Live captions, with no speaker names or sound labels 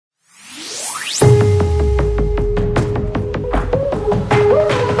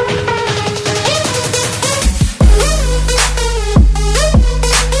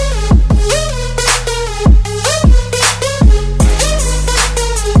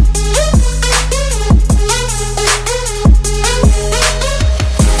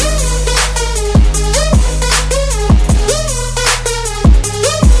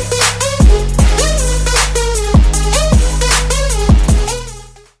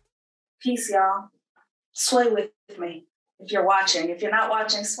Peace, y'all. Sway with me if you're watching. If you're not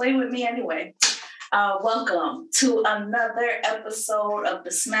watching, sway with me anyway. Welcome to another episode of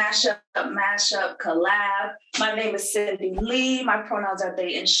the Smash Up, Mashup Collab. My name is Cindy Lee. My pronouns are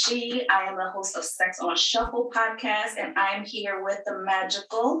they and she. I am the host of Sex on Shuffle podcast, and I'm here with the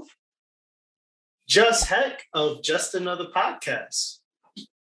magical Just Heck of Just Another Podcast.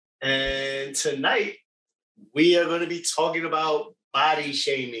 And tonight, we are going to be talking about body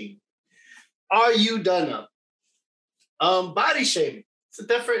shaming. Are you done up? Body shaming. It's a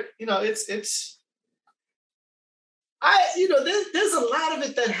different, there's a lot of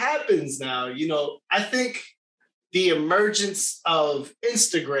it that happens now. I think the emergence of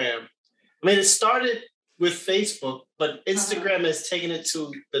Instagram, it started with Facebook, but Instagram has taken it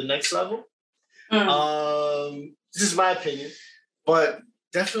to the next level. This is my opinion, but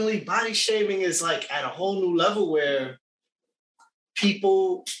definitely body shaming is like at a whole new level where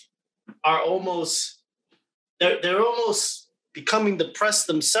people are almost, they're almost becoming depressed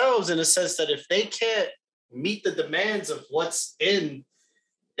themselves in a sense that if they can't meet the demands of what's in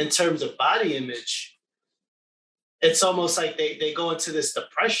terms of body image, it's almost like they go into this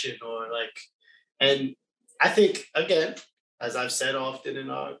depression and I think, again, as I've said often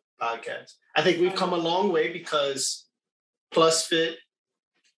in our podcast, I think we've come a long way because PlusFit,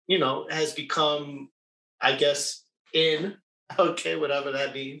 has become, I guess, whatever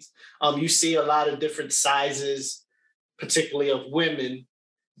that means. You see a lot of different sizes, particularly of women. You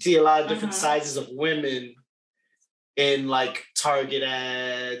see a lot of different sizes of women in like Target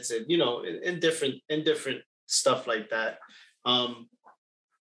ads and, in different stuff like that.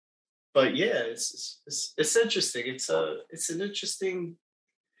 But yeah, it's interesting. It's an interesting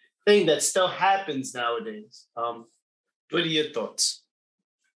thing that still happens nowadays. What are your thoughts?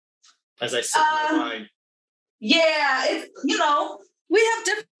 As I sip my wine. Yeah, we have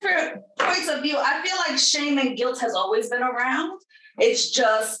different points of view. I feel like shame and guilt has always been around. It's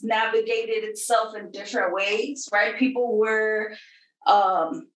just navigated itself in different ways, right? People were,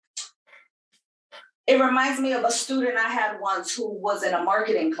 it reminds me of a student I had once who was in a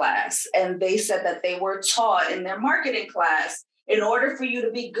marketing class, and they said that they were taught in their marketing class, in order for you to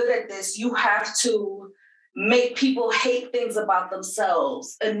be good at this, you have to make people hate things about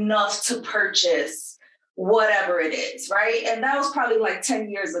themselves enough to purchase whatever it is, right? And that was probably like 10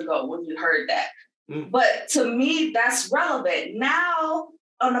 years ago when you heard that. But to me, that's relevant. Now,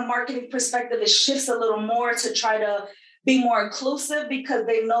 on a marketing perspective, it shifts a little more to try to be more inclusive because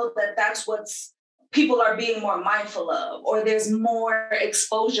they know that that's what's people are being more mindful of, or there's more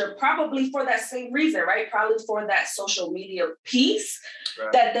exposure, probably for that same reason, right? Probably for that social media piece,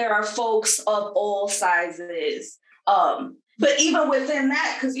 right, that there are folks of all sizes. But even within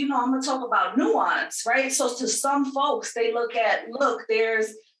that, because, I'm going to talk about nuance, right? So to some folks, they look,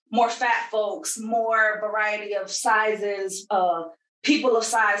 there's more fat folks, more variety of sizes, people of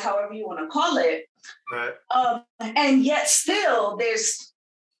size, however you want to call it. Right. And yet still there's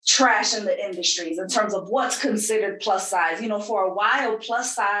trash in the industries in terms of what's considered plus size. For a while,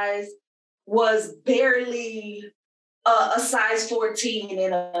 plus size was barely a size 14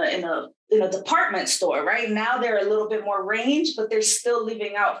 in a department store. Right now, they're a little bit more range, but they're still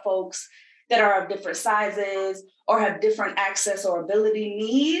leaving out folks that are of different sizes or have different access or ability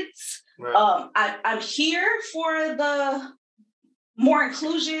needs. Right. I'm here for the more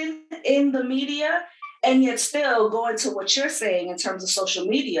inclusion in the media. And yet still going to what you're saying in terms of social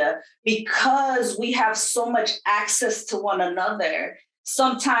media, because we have so much access to one another,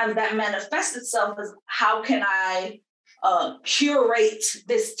 sometimes that manifests itself as how can I curate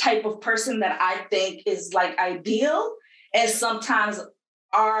this type of person that I think is like ideal. And sometimes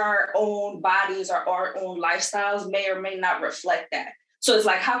our own bodies or our own lifestyles may or may not reflect that. So it's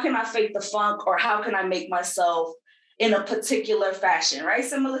like, how can I fake the funk, or how can I make myself in a particular fashion, right?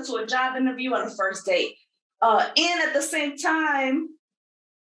 Similar to a job interview on a first date. And at the same time,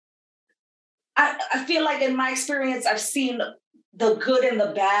 I feel like in my experience, I've seen the good and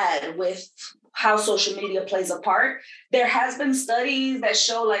the bad with how social media plays a part. There has been studies that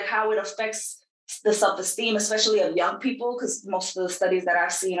show like how it affects the self-esteem, especially of young people, because most of the studies that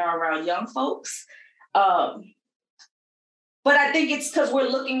I've seen are around young folks. But I think it's because we're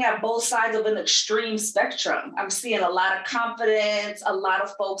looking at both sides of an extreme spectrum. I'm seeing a lot of confidence, a lot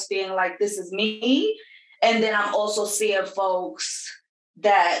of folks being like, this is me. And then I'm also seeing folks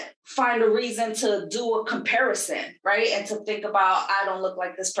that find a reason to do a comparison, right? And to think about, I don't look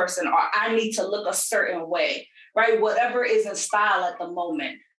like this person, or I need to look a certain way, right? Whatever is in style at the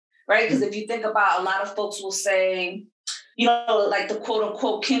moment, right? Because if you think about, a lot of folks will say, like the quote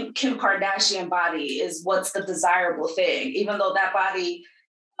unquote Kim Kardashian body is what's the desirable thing, even though that body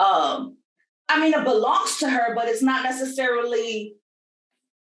I mean, it belongs to her, but it's not necessarily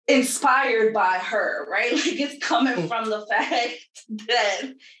inspired by her, right? Like it's coming from the fact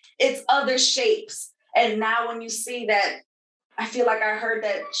that it's other shapes. And now when you see that, I feel like I heard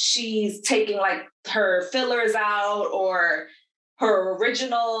that she's taking like her fillers out or her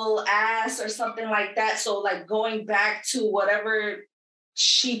original ass or something like that. So like going back to whatever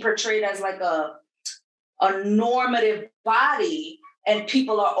she portrayed as like a normative body, and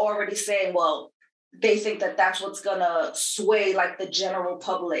people are already saying, well, they think that that's what's gonna sway like the general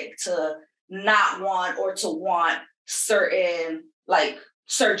public to not want or to want certain like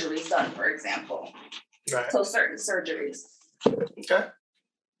surgeries done, for example. Right. So certain surgeries. Okay.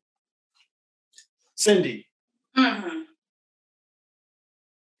 Cindy. Mm-hmm.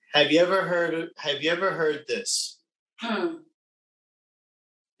 Have you ever heard this? Hmm.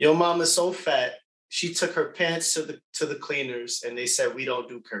 Your mom is so fat, she took her pants to the cleaners and they said we don't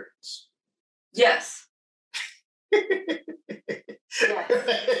do curtains. Yes.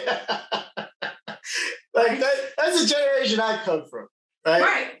 Like that's the generation I come from. Right?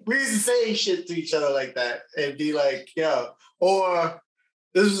 Right. We used to say shit to each other like that and be like, yo, or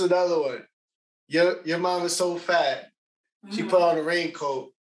this was another one. Your mom is so fat, she put on a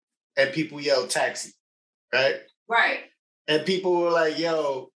raincoat and people yelled taxi. Right? Right. And people were like,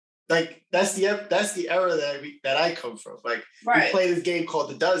 yo, like that's the era that I come from. Like we play this game called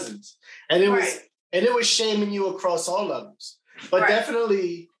The Dozens. And it was shaming you across all levels. But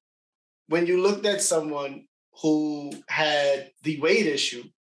definitely when you looked at someone who had the weight issue,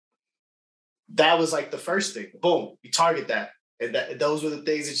 that was like the first thing. Boom, you target that. And those were the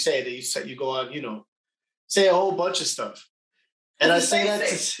things that you say that you go on, say a whole bunch of stuff. And I say that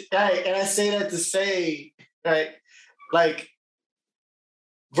to say, right, like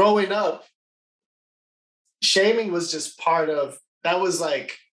growing up, shaming was just part of, that was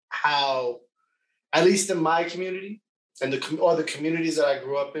like how, at least in my community and the communities that I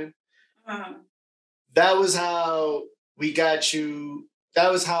grew up in, that was how we got you,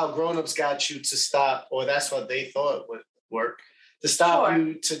 that was how grown-ups got you to stop, or that's what they thought would work, to stop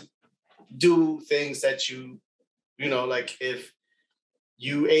you to do things that like if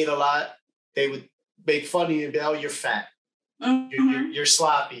you ate a lot, they would make fun of you and be, oh, you're fat. You're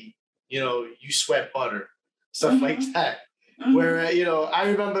sloppy, you sweat butter, stuff like that. Where, I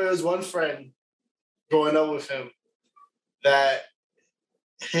remember there was one friend growing up with him that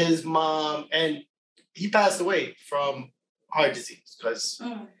his mom, and he passed away from heart disease because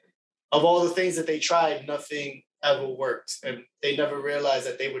of all the things that they tried, nothing ever worked. And they never realized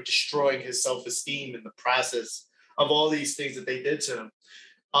that they were destroying his self-esteem in the process of all these things that they did to him.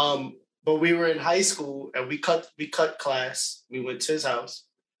 But we were in high school and we cut class. We went to his house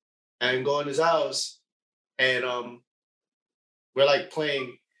and go in his house and we're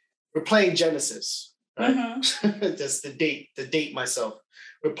playing Genesis, right? Just to date myself.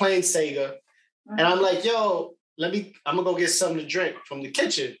 We're playing Sega. And I'm like, yo, I'm gonna go get something to drink from the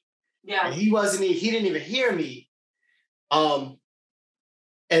kitchen. Yeah. And he didn't even hear me.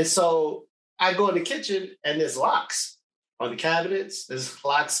 And so I go in the kitchen and there's locks on the cabinets. There's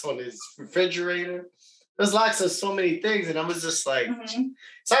locks on his refrigerator. There's locks on so many things. And I was just like,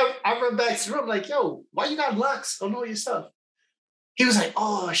 so I run back to the room like, yo, why you got locks on all your stuff? He was like,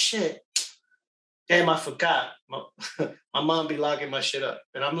 oh, shit. Damn, I forgot. My mom be locking my shit up.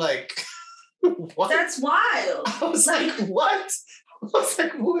 And I'm like, what? That's wild. I was like, what? I was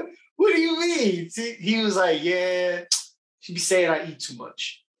like, what do you mean? He was like, yeah, she be saying I eat too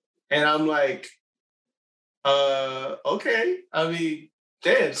much. And I'm like, okay. I mean,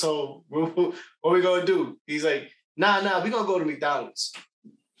 damn, so what are we gonna do? He's like, nah, we're gonna go to McDonald's.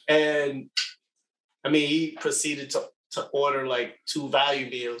 And I mean, he proceeded to order like 2 value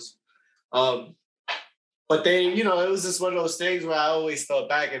meals. But then, it was just one of those things where I always thought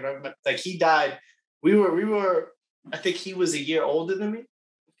back and remember, like he died. We were, I think he was a year older than me.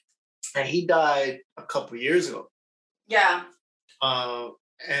 And he died a couple years ago. Yeah.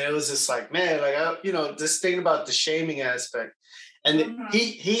 And it was just like, man, like, this thing about the shaming aspect. And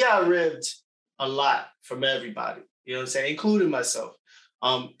he got ribbed a lot from everybody, you know what I'm saying, including myself.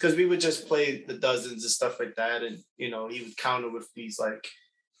 Because we would just play The Dozens and stuff like that. And, he would counter with these like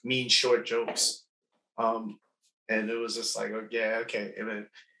mean short jokes. And it was just like, oh, yeah, okay. And then,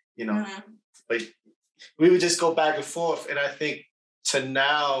 like we would just go back and forth. And I think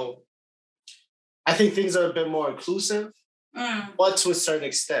things are a bit more inclusive, but to a certain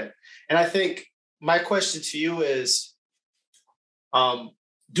extent. And I think my question to you is,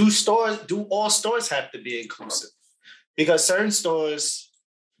 do all stores have to be inclusive? Because certain stores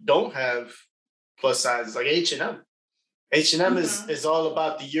don't have plus sizes, like H&M. H&M is all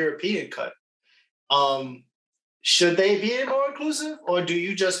about the European cut. Should they be more inclusive, or do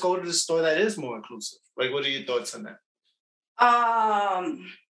you just go to the store that is more inclusive? Like, what are your thoughts on that?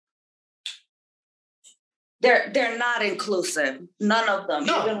 They're not inclusive. None of them,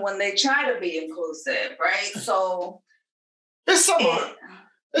 even when they try to be inclusive, right? So there's some.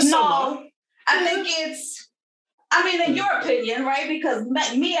 I think it's. I mean, in your opinion, right? Because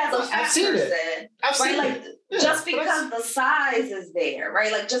me as a fat person, right? Like, just because the size is there,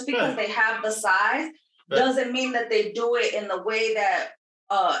 right? Like, just because they have the size doesn't mean that they do it in the way that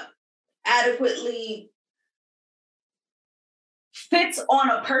adequately fits on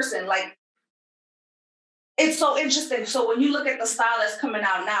a person. Like, it's so interesting. So when you look at the style that's coming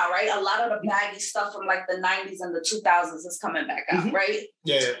out now, right? A lot of the baggy stuff from like the 90s and the 2000s is coming back out, right?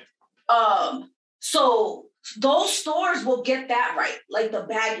 Yeah. So those stores will get that right, like the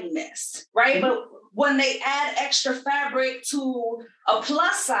bagginess, right? But when they add extra fabric to a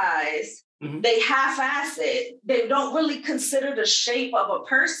plus size, they half-ass it. They don't really consider the shape of a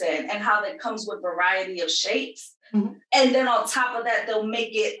person and how that comes with variety of shapes. And then on top of that, they'll make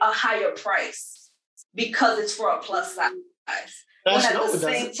it a higher price because it's for a plus size. When at the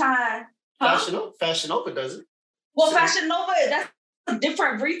same time, Fashion Nova does it. Well, Fashion Nova, that's a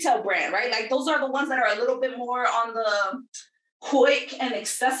different retail brand, right? Like, those are the ones that are a little bit more on the quick and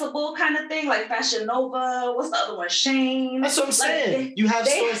accessible kind of thing, like Fashion Nova. What's the other one? Shane. That's what I'm saying. You have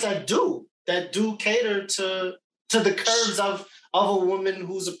stores that do cater to the curves of a woman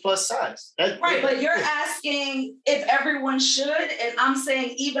who's a plus size. But you're asking if everyone should, and I'm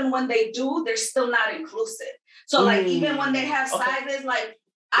saying even when they do, they're still not inclusive. So like, even when they have sizes, like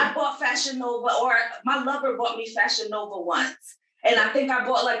I bought Fashion Nova, or my lover bought me Fashion Nova once. And I think I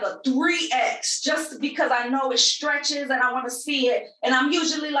bought like a 3X just because I know it stretches and I want to see it. And I'm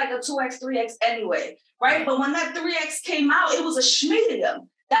usually like a 2X, 3X anyway, right? But when that 3X came out, it was a medium.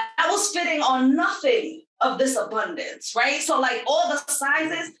 That was fitting on nothing of this abundance, right? So like, all the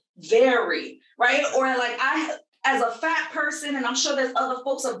sizes vary, right? Or like, I, as a fat person, and I'm sure there's other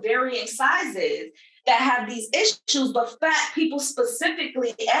folks of varying sizes that have these issues, but fat people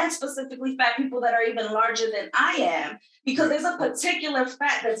specifically, and specifically fat people that are even larger than I am, because there's a particular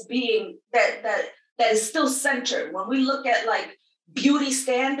fat that's being, that is still centered. When we look at like beauty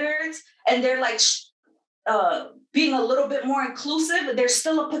standards, and they're like being a little bit more inclusive, there's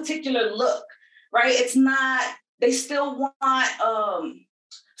still a particular look, right? It's not, they still want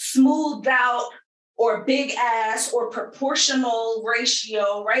smoothed out or big ass or proportional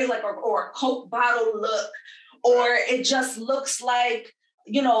ratio, right? Like, or a Coke bottle look, or it just looks like,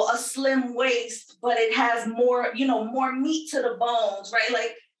 you know, a slim waist, but it has more, you know, more meat to the bones, right?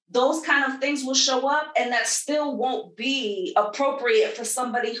 Like, those kind of things will show up, and that still won't be appropriate for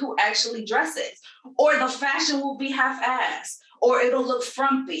somebody who actually dresses. Or the fashion will be half-assed, or it'll look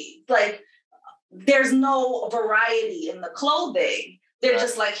frumpy. Like, there's no variety in the clothing. They're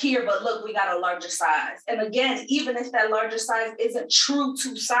just like, here, but look, we got a larger size. And again, even if that larger size isn't true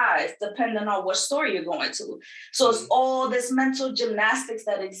to size, depending on what store you're going to. So it's all this mental gymnastics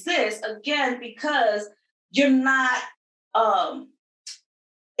that exists, again, because you're not,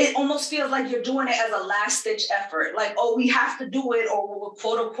 it almost feels like you're doing it as a last-ditch effort. Like, oh, we have to do it, or we'll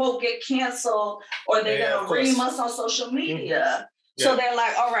quote-unquote get canceled, or they're going to ream us on social media. So they're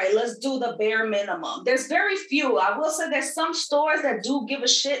like, all right, let's do the bare minimum. There's very few. I will say there's some stores that do give a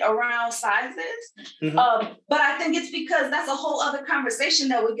shit around sizes. But I think it's because that's a whole other conversation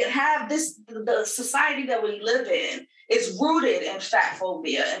that we could have. The society that we live in is rooted in fat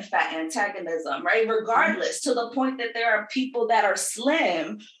phobia and fat antagonism, right? Regardless, to the point that there are people that are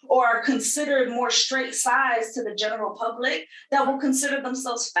slim or are considered more straight size to the general public that will consider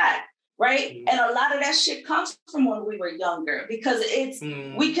themselves fat. Right. And a lot of that shit comes from when we were younger, because it's,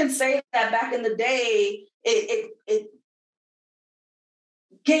 we can say that back in the day, it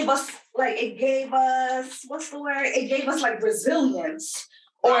gave us like, what's the word? It gave us like resilience,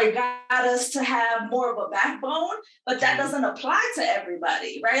 or it got us to have more of a backbone, but that doesn't apply to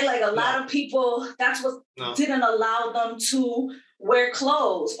everybody, right? Like, a lot of people, that's what didn't allow them to wear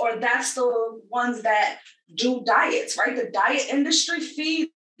clothes, or that's the ones that do diets, right? The diet industry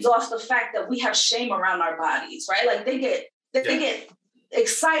feeds off the fact that we have shame around our bodies, right? Like, they get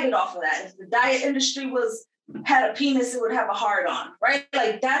excited off of that. If the diet industry had a penis, it would have a heart on, right?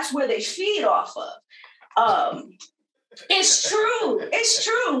 Like, that's where they feed off of. It's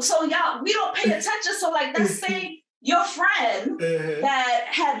true. So y'all, we don't pay attention. So like, let's say your friend that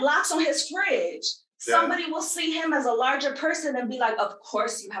had locks on his fridge, somebody will see him as a larger person and be like, of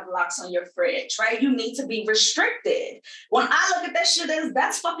course you have locks on your fridge, right? You need to be restricted. When I look at that shit,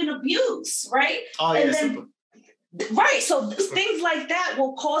 that's fucking abuse, right? Right. So things like that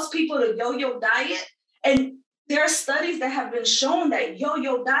will cause people to yo-yo diet. And there are studies that have been shown that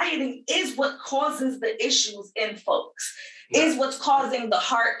yo-yo dieting is what causes the issues in folks, is what's causing the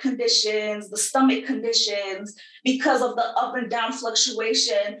heart conditions, the stomach conditions, because of the up and down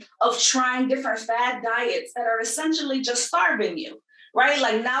fluctuation of trying different fad diets that are essentially just starving you. Right?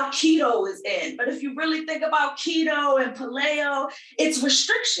 Like now keto is in. But if you really think about keto and paleo, it's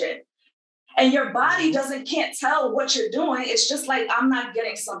restriction, and your body can't tell what you're doing. It's just like, I'm not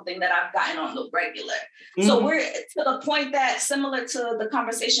getting something that I've gotten on the regular. So we're to the point that, similar to the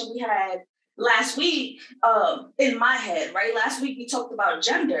conversation we had last week, in my head, right? Last week we talked about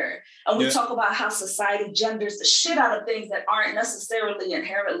gender, and we talk about how society genders the shit out of things that aren't necessarily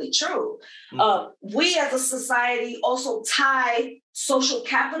inherently true. We as a society also tie social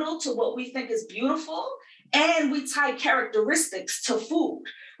capital to what we think is beautiful, and we tie characteristics to food.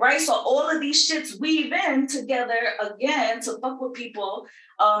 Right? So all of these shits weave in together again to fuck with people.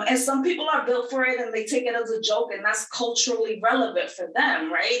 And some people are built for it and they take it as a joke, and that's culturally relevant for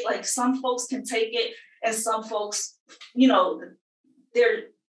them, right? Like some folks can take it, and some folks, you know,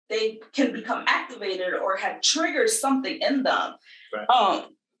 they can become activated or have triggered something in them. Right.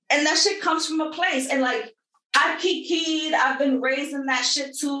 And that shit comes from a place. And like, I've kikied, I've been raised in that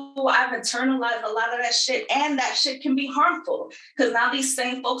shit too. I've internalized a lot of that shit, and that shit can be harmful. Because now these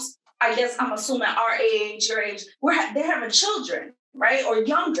same folks, I guess I'm assuming our age, your age, they're having children, right? Or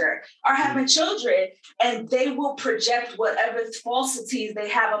younger, are having children, and they will project whatever falsities they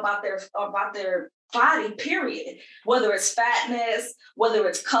have about their body, period. Whether it's fatness, whether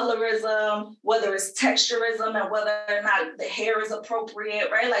it's colorism, whether it's texturism, and whether or not the hair is appropriate,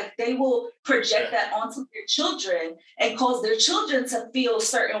 right? Like they will project that onto their children and cause their children to feel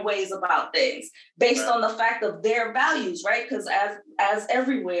certain ways about things based on the fact of their values, right? Because as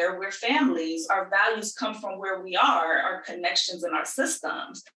everywhere, we're families, our values come from where we are, our connections and our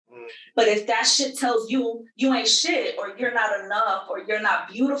systems. But if that shit tells you you ain't shit, or you're not enough, or you're not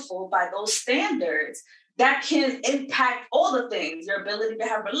beautiful by those standards, that can impact all the things, your ability to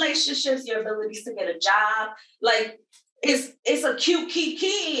have relationships, your abilities to get a job. Like it's a cute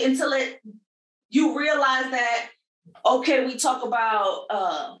key until you realize that, okay, we talk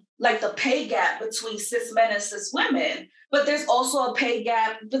about like the pay gap between cis men and cis women, but there's also a pay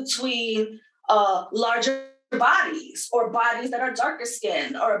gap between larger bodies, or bodies that are darker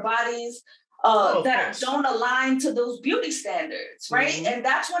skinned, or bodies that don't align to those beauty standards, right? And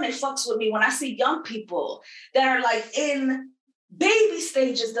that's when it fucks with me, when I see young people that are like in baby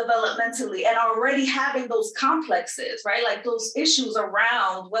stages developmentally and already having those complexes, right? Like those issues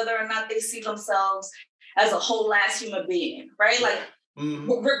around whether or not they see themselves as a whole ass human being, right? Like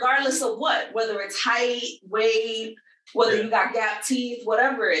regardless of whether it's height, weight, whether you got gap teeth,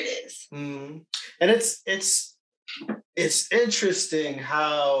 whatever it is. And it's interesting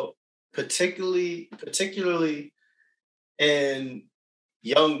how particularly in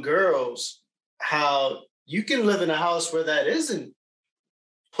young girls, how you can live in a house where that isn't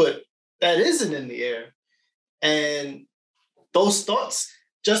in the air, and those thoughts,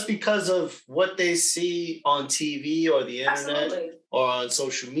 just because of what they see on TV or the internet or on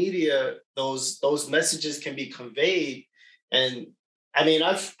social media, those messages can be conveyed. And I mean,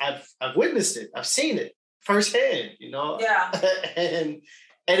 I've witnessed it. I've seen it firsthand, you know? Yeah. and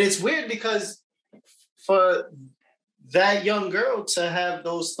it's weird because for that young girl to have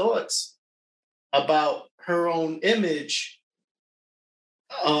those thoughts about her own image,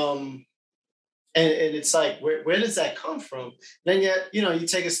 and it's like, where does that come from? Then you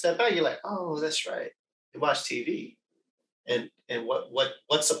take a step back, you're like, oh, that's right. They watch TV, and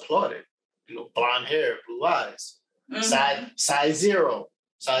what's applauded? Blonde hair, blue eyes, size 0,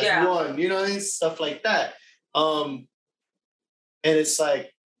 size 1, stuff like that. And it's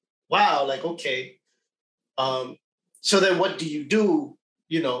like, wow, like, okay. So then what do you do,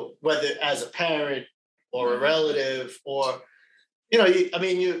 whether as a parent or a relative, or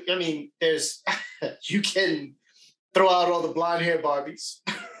there's you can throw out all the blonde hair Barbies,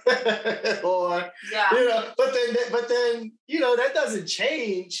 or but then that doesn't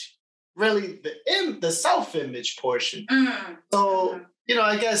change really the self-image portion. So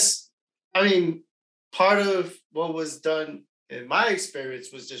I guess part of what was done in my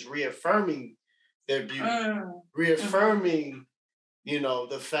experience was just reaffirming their beauty, reaffirming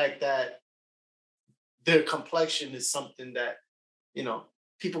the fact that their complexion is something that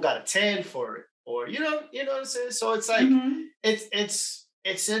people got a tan for it, or you know what I'm saying. So it's like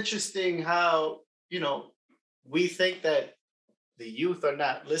it's interesting how we think that the youth are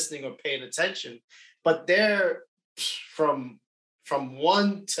not listening or paying attention, but they're from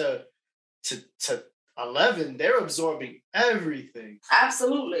 1 to 11, they're absorbing everything.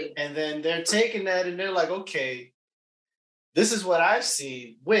 Absolutely. And then they're taking that and they're like, okay, this is what I've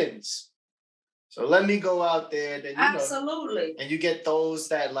seen wins. So let me go out there, and then Absolutely. And you get those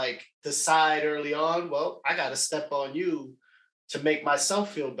that like decide early on, well, I gotta step on you to make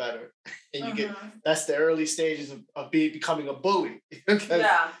myself feel better. And you get that's the early stages of becoming a bully.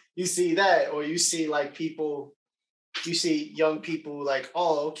 Yeah. You see that, or you see like you see young people like,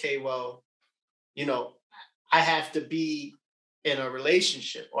 oh, okay, well, I have to be in a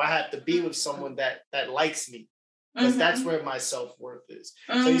relationship, or I have to be with someone that likes me, because that's where my self-worth is.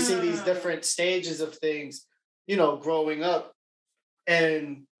 So you see these different stages of things, growing up,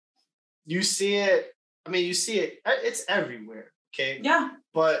 and you see it. I mean, you see it. It's everywhere. Okay. Yeah.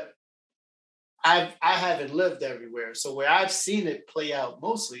 But I haven't lived everywhere, so where I've seen it play out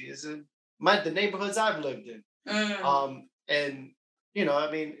mostly is in the neighborhoods I've lived in. And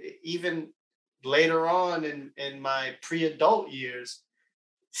I mean, even later on in my pre-adult years,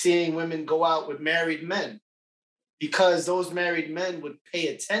 seeing women go out with married men, because those married men would pay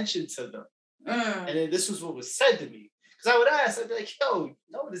attention to them. And then this was what was said to me. Because I would ask, I'd be like, yo,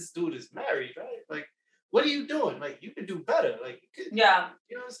 this dude is married, right? Like, what are you doing? Like, you could do better. Like, yeah.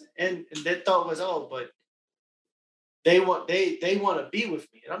 You know what I'm saying? And their thought was, oh, but they want to be with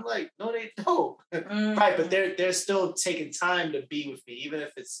me. And I'm like, no, they don't. Right, but they're still taking time to be with me, even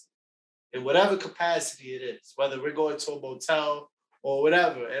if it's in whatever capacity it is, whether we're going to a motel or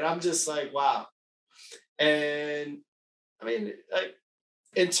whatever. And I'm just like, wow. And I mean, like,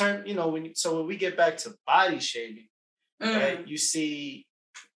 in turn, when we get back to body shaming, right? You see,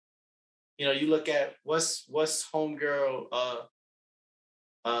 you look at what's homegirl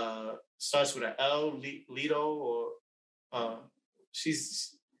starts with an L, Lido, or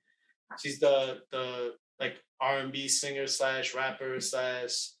she's the like R&B singer / rapper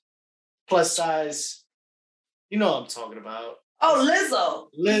 / plus size. You know what I'm talking about. Oh, Lizzo.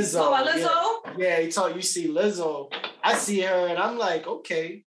 Lizzo. Oh, Lizzo? Yeah, you see Lizzo. I see her and I'm like,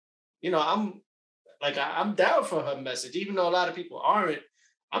 okay, I'm down for her message, even though a lot of people aren't.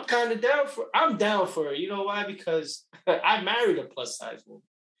 I'm down for her. You know why? Because I married a plus size woman.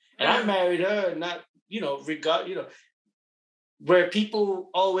 And I married her, not, where people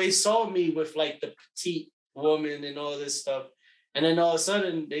always saw me with like the petite woman and all this stuff. And then all of a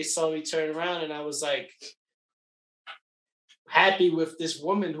sudden they saw me turn around and I was like happy with this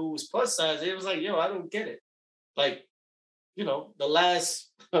woman who was plus size. It was like, yo, I don't get it. Like, the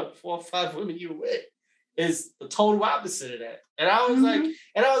last 4 or 5 women you were with is the total opposite of that. And I was like,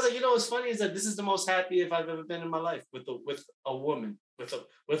 what's funny is that this is the most happiest I've ever been in my life with a woman,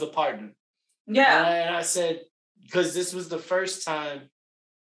 with a partner. Yeah. And I said, because this was the first time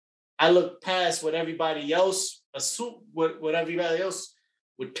I looked past what everybody else what everybody else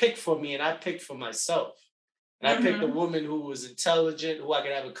would pick for me, and I picked for myself. And I picked a woman who was intelligent, who I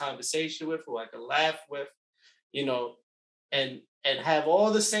could have a conversation with, who I could laugh with, and have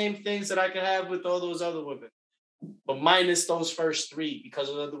all the same things that I could have with all those other women, but minus those first 3, because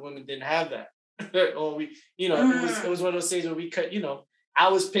those other women didn't have that. Or it was one of those things where we could, I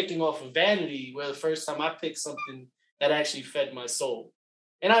was picking off of vanity, where the first time I picked something that actually fed my soul.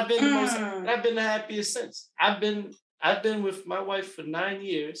 And I've been I've been the happiest since. I've been with my wife for 9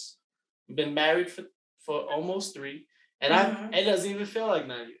 years. I've been married for almost 3, and it doesn't even feel like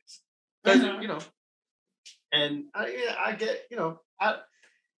 9 years. Because and I get,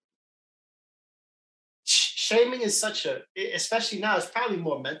 shaming is such especially now, it's probably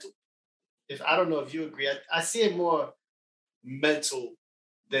more mental. I don't know if you agree, I see it more mental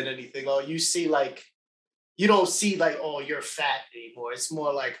than anything. Or you see like, you don't see like, oh, you're fat anymore. It's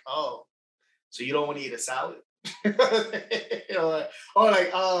more like, oh, so you don't want to eat a salad? Oh,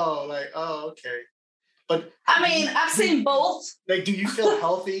 okay. But I mean, I've seen both. Like, do you feel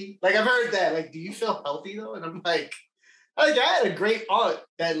healthy? Like, I've heard that. Like, do you feel healthy though? And I'm like I had a great aunt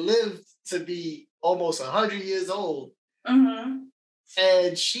that lived to be almost 100 years old.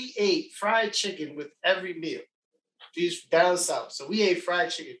 And she ate fried chicken with every meal. She's down south. So we ate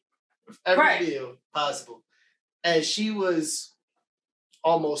fried chicken with every meal possible. And she was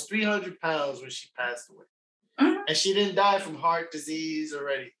almost 300 pounds when she passed away. And she didn't die from heart disease or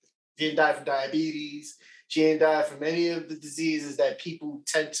anything. She didn't die from diabetes. She didn't die from any of the diseases that people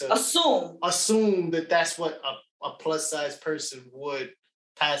tend to assume that that's what a plus size person would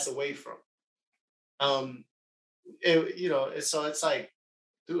pass away from. So it's like,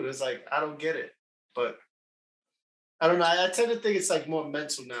 dude, it's like, I don't get it. But I don't know. I tend to think it's like more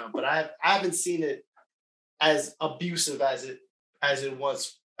mental now, but I haven't seen it as abusive as it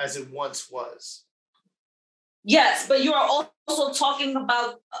once was. Yes, but you are also talking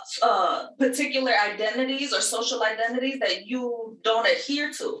about particular identities or social identities that you don't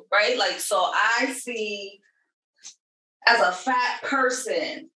adhere to, right? Like, so I see as a fat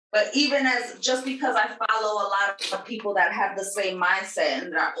person, but even as just because I follow a lot of people that have the same mindset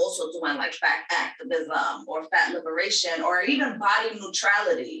and that are also doing like fat activism or fat liberation or even body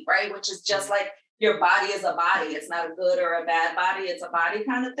neutrality, right? Which is just like your body is a body. It's not a good or a bad body. It's a body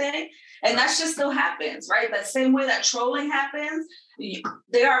kind of thing. And that just still happens, right? That same way that trolling happens,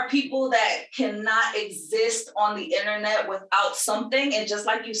 there are people that cannot exist on the internet without something. And just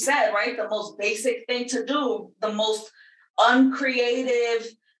like you said, right? The most basic thing to do, the most uncreative,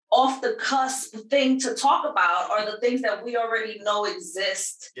 off the cusp thing to talk about are the things that we already know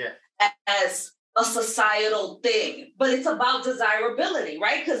exist as a societal thing. But it's about desirability,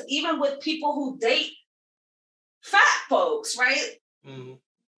 right? Because even with people who date fat folks, right? Mm-hmm.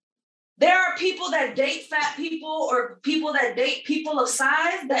 There are people that date fat people or people that date people of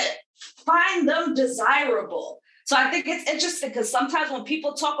size that find them desirable. So I think it's interesting because sometimes when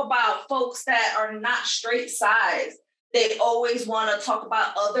people talk about folks that are not straight size, they always want to talk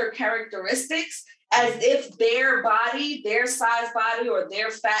about other characteristics as if their body, their size body, or their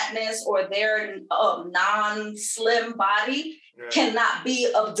fatness, or their non-slim body cannot be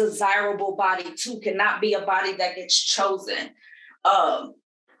a desirable body too, cannot be a body that gets chosen.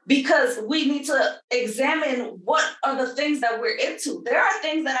 Because we need to examine what are the things that we're into. There are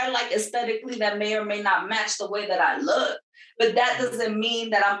things that I like aesthetically that may or may not match the way that I look, but that doesn't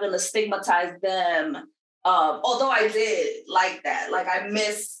mean that I'm going to stigmatize them. Although I did like that. Like I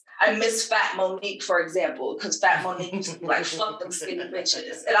miss Fat Monique, for example, because Fat Monique used to be like, fuck them skinny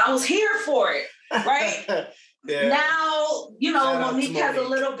bitches. And I was here for it, right? Yeah. Now, Monique has a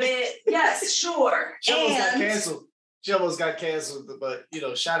little bit, yes, sure. She almost got canceled. She almost got canceled, but,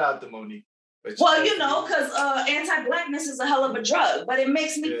 shout out to Monique. Well, because anti-Blackness is a hell of a drug, but it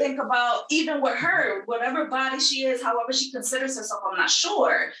makes me think about, even with her, whatever body she is, however she considers herself, I'm not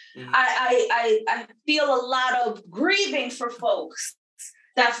sure. Mm-hmm. I feel a lot of grieving for folks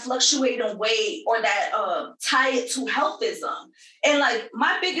that fluctuate in weight or that tie it to healthism. And like,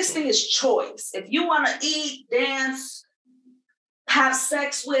 my biggest thing is choice. If you want to eat, dance, have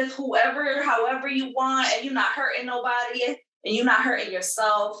sex with whoever, however you want, and you're not hurting nobody and you're not hurting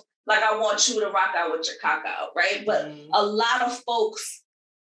yourself, like I want you to rock out with your cock out, right? But a lot of folks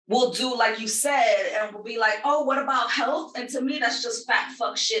will do like you said and will be like, oh, what about health? And to me, that's just fat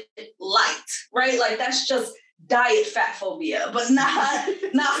fuck shit light, right? Like that's just diet fat phobia, but not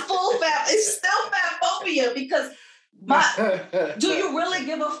full fat. It's still fat phobia because do you really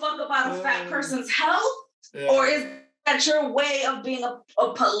give a fuck about a fat person's health? Yeah. Or is that your way of being a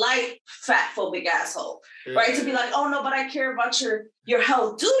polite fat phobic asshole, right? To be like, oh no, but I care about your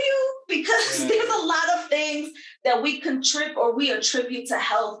health. Do you? Because there's a lot of things that we attribute to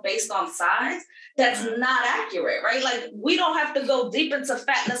health based on size that's not accurate, right? Like we don't have to go deep into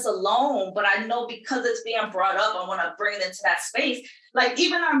fatness alone, but I know because it's being brought up, I want to bring it into that space. Like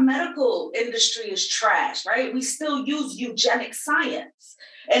even our medical industry is trash, right? We still use eugenic science.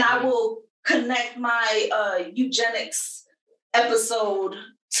 And I will connect my eugenics episode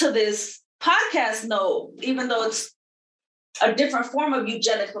to this podcast note, even though it's a different form of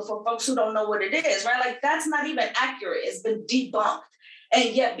eugenics, but for folks who don't know what it is, right? Like that's not even accurate. It's been debunked.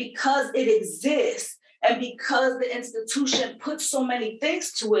 And yet because it exists and because the institution puts so many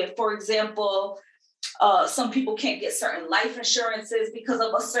things to it, for example, some people can't get certain life insurances because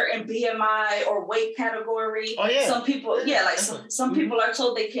of a certain BMI or weight category. Oh, yeah. Some people, some people are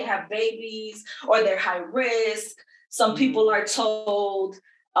told they can't have babies or they're high risk. Some people are told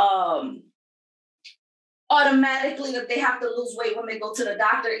automatically that they have to lose weight when they go to the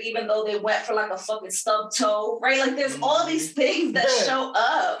doctor, even though they went for like a fucking stub toe, right? Like there's all these things that show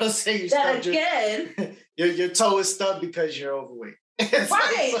up that again... your toe is stubbed because you're overweight.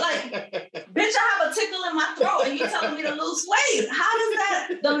 Right, like, bitch, I have a tickle in my throat and you're telling me to lose weight. How does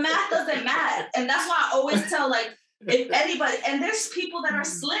that, the math doesn't math. And that's why I always tell, like, if anybody, and there's people that are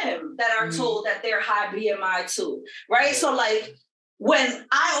slim that are told that they're high BMI too, right? So like, when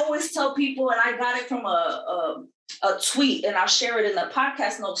I always tell people, and I got it from a tweet and I'll share it in the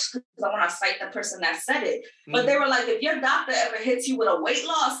podcast notes because I want to cite the person that said it. But they were like, if your doctor ever hits you with a weight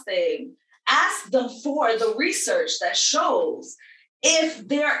loss thing, ask them for the research that shows if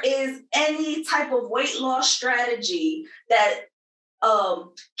there is any type of weight loss strategy that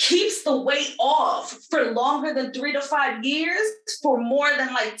keeps the weight off for longer than 3 to 5 years for more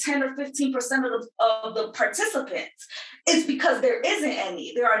than like 10 or 15% of the participants. It's because there isn't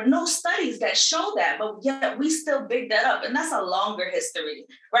any. There are no studies that show that, but yet we still big that up. And that's a longer history,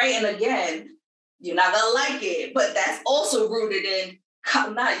 right? And again, You're not gonna like it, but that's also rooted in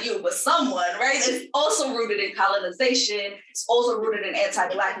not you, but someone, right? It's also rooted in colonization. It's also rooted in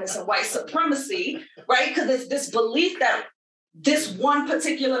anti-Blackness and white supremacy, right? Because it's this belief that this one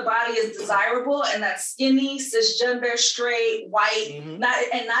particular body is desirable, and that's skinny, cisgender, straight, white,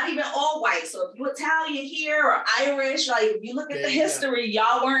 not even all white. So if you're Italian here or Irish, like if you look at the history,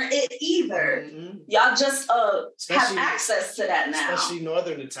 y'all weren't it either. Y'all just have access to that now. Especially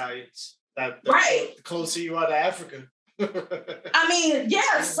Northern Italians. Right. The closer you are to Africa. I mean,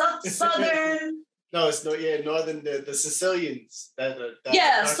 yeah, Southern. No, it's Northern, the Sicilians.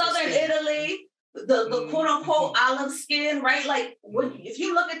 Southern Italy. The quote unquote olive skin, right? Like if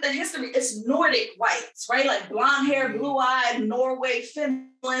you look at the history, it's Nordic whites, right? Like blonde hair, blue eyed, Norway,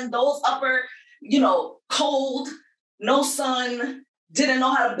 Finland, those upper, cold, no sun, didn't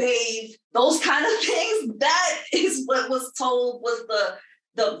know how to bathe, those kind of things. That is what was told was the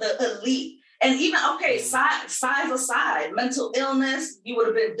elite. And even, size aside, mental illness, you would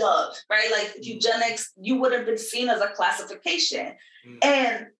have been dubbed, right? Like eugenics, you would have been seen as a classification.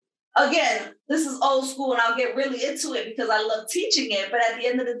 And again, this is old school and I'll get really into it because I love teaching it. But at the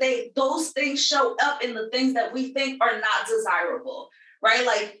end of the day, those things show up in the things that we think are not desirable, right?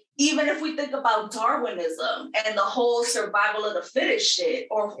 Like, even if we think about Darwinism and the whole survival of the fittest shit,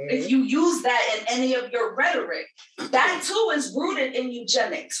 or if you use that in any of your rhetoric, that too is rooted in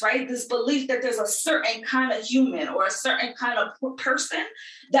eugenics, right? This belief that there's a certain kind of human or a certain kind of person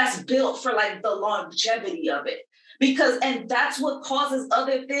that's built for like the longevity of it. And that's what causes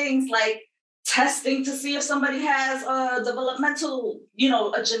other things like testing to see if somebody has a developmental,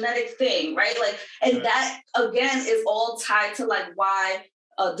 a genetic thing, right? Like, and that again is all tied to like why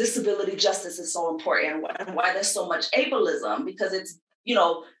disability justice is so important and why there's so much ableism, because it's,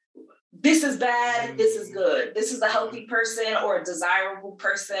 this is bad, this is good. This is a healthy person or a desirable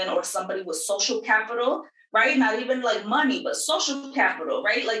person or somebody with social capital, right? Not even like money, but social capital,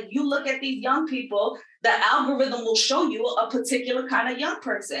 right? Like you look at these young people, the algorithm will show you a particular kind of young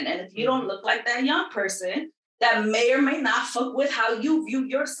person. And if you don't look like that young person, that may or may not fuck with how you view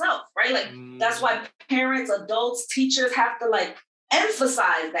yourself, right? Like that's why parents, adults, teachers have to like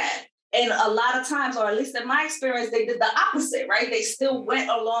emphasize that. And a lot of times, or at least in my experience, they did the opposite, right? They still went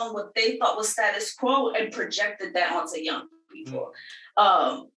along what they thought was status quo and projected that onto young people.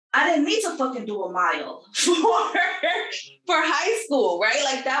 I didn't need to fucking do a mile for high school, right?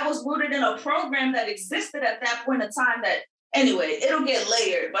 Like that was rooted in a program that existed at that point in time that, anyway, it'll get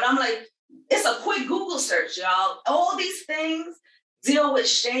layered. But I'm like, it's a quick Google search, y'all. All these things deal with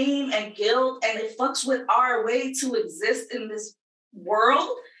shame and guilt, and it fucks with our way to exist in this world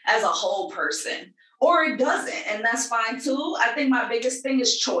as a whole person, or it doesn't, and that's fine too. I think my biggest thing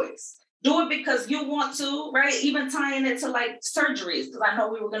is choice. Do it because you want to, right? Even tying it to like surgeries, because I know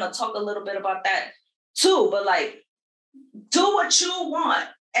we were going to talk a little bit about that too, but like do what you want.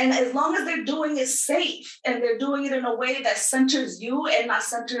 And as long as they're doing it safe and they're doing it in a way that centers you and not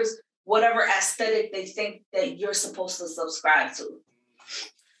centers whatever aesthetic they think that you're supposed to subscribe to.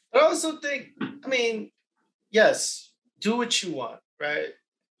 I also think, yes, do what you want, right?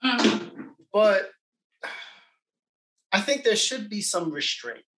 But I think there should be some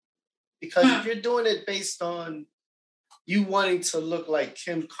restraint, because if you're doing it based on you wanting to look like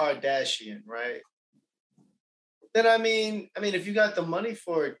Kim Kardashian, right? Then if you got the money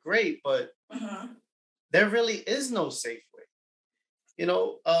for it, great, but there really is no safe way.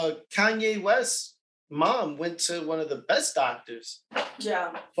 Kanye West's mom went to one of the best doctors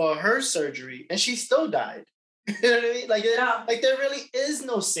for her surgery, and she still died. You know what I mean? Like there really is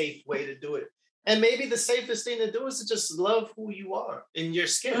no safe way to do it. And maybe the safest thing to do is to just love who you are in your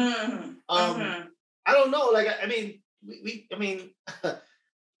skin. I don't know.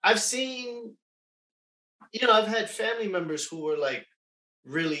 I've seen, I've had family members who were like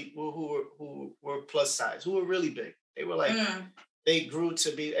really, who were plus size, who were really big. They were like, they grew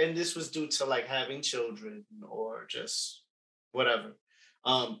to be, and this was due to like having children or just whatever.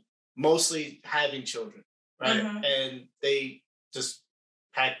 Mostly having children, right? And they just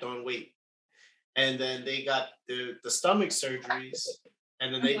packed on weight. And then they got the stomach surgeries,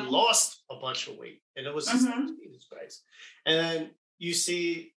 and then they lost a bunch of weight. And it was just like, Jesus Christ. And then you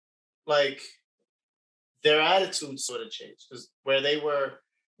see, like, their attitude sort of changed. Because where they were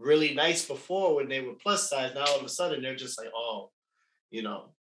really nice before when they were plus size, now all of a sudden they're just like, all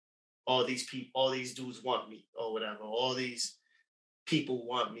these people, all these dudes want me, or whatever. All these people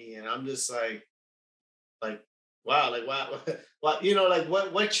want me. And I'm just like, wow,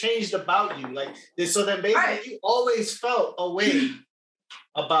 what changed about you? Like, so then basically you always felt a way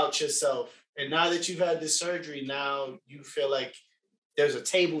about yourself. And now that you've had this surgery, now you feel like there's a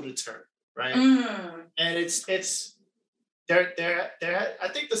table to turn. right? Mm. And it's there. I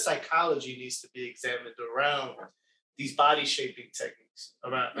think the psychology needs to be examined around these body shaping techniques,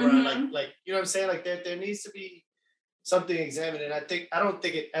 around Mm-hmm. like you know what I'm saying. Like there needs to be something examined, and I don't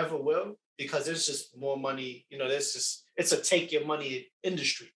think it ever will because there's just more money. You know, there's just it's a take your money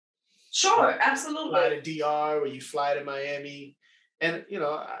industry. You know, Sure, fly absolutely. to DR or you fly to Miami, and you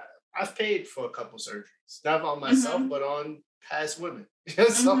know I've paid for a couple surgeries, not on myself, Mm-hmm. but on past women. So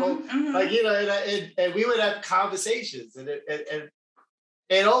Mm-hmm. Mm-hmm. like you know, and we would have conversations, and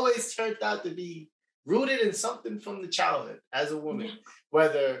it always turned out to be rooted in something from the childhood as a woman, Yeah.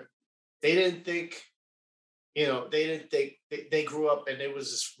 whether they didn't think, you know, they didn't think they grew up and it was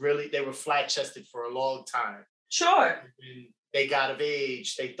just really they were flat chested for a long time. Sure. When they got of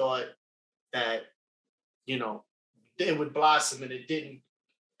age, they thought that, you know, it would blossom and it didn't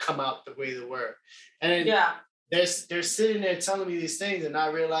come out the way they were. And then Yeah. they're sitting there telling me these things and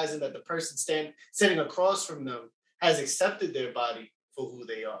not realizing that the person sitting across from them has accepted their body for who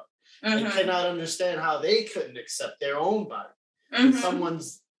they are and Mm-hmm. cannot understand how they couldn't accept their own body when Mm-hmm.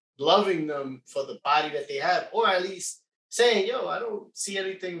 someone's loving them for the body that they have, or at least saying, "Yo, I don't see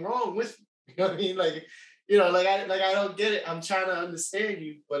anything wrong with you." You know what I mean? Like, you know, like I don't get it. I'm trying to understand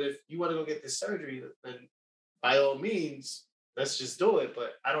you, but if you want to go get this surgery, then by all means, let's just do it.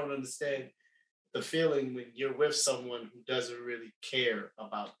 But I don't understand the feeling when you're with someone who doesn't really care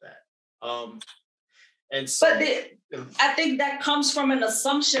about that. And But so, I think that comes from an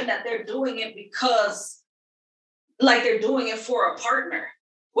assumption that they're doing it because, like, they're doing it for a partner,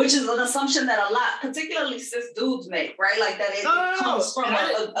 which is an assumption that a lot, particularly cis dudes, make, right? Like that it, no, it no, no, comes from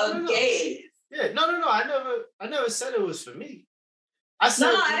and a no. gaze. Yeah, no, no, no. I never said it was for me. I No,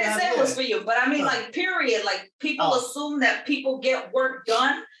 said, I didn't say it was for you, but I mean, uh, like, period. Like, people oh, assume that people get work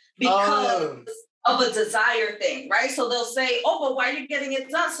done because oh, of a desire thing, right? So they'll say, "Oh, but why are you getting it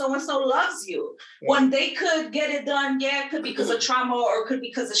done? So and so loves you." yeah. When they could get it done, yeah, it could be because of trauma or it could be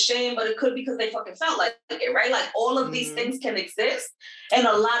because of shame, but it could be because they fucking felt like it, right? Like all of these Mhm. things can exist, and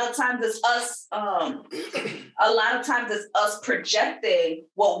a lot of times it's us. A lot of times it's us projecting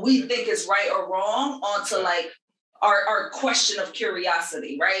what we think is right or wrong onto Right. like our question of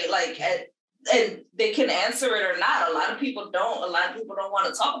curiosity, right? Like, and they can answer it or not. A lot of people don't. A lot of people don't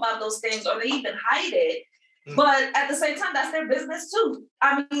want to talk about those things or they even hide it. Mhm. But at the same time, that's their business too.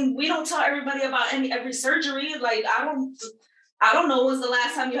 I mean, we don't tell everybody about every surgery. Like, I don't know when's the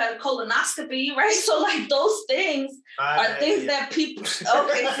last time you had a colonoscopy, right? So like those things I've are had things it. that people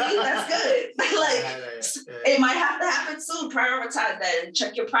okay, see, that's good. I Like had it. Yeah. it might have to happen soon. Prioritize that and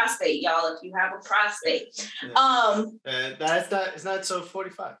check your prostate, y'all, if you have a prostate. Yeah. Um, That's not. It's not till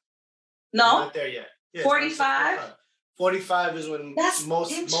 45. We're no, not there yet. Yeah, it's not till 45. 45. 45 is when That's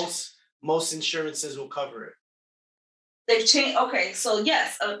most insurances will cover it. they've changed. Okay, so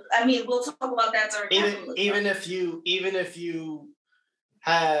yes, I mean we'll talk about that during Even capitalism. even if you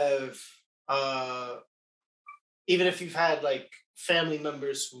have uh even if you've had like family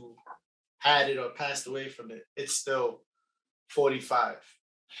members who had it or passed away from it, it's still 45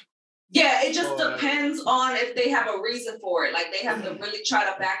 Yeah, it just or whatever. depends on if they have a reason for it. Like they have to really try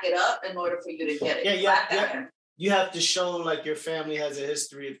to back it up in order for you to get it. Yeah, 'Cause yeah. You have to show like your family has a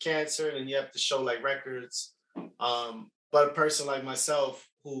history of cancer, and you have to show like records. But a person like myself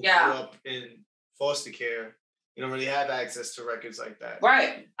who grew Yeah, up in foster care, you don't really have access to records like that.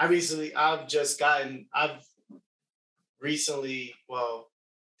 right. I've recently, well,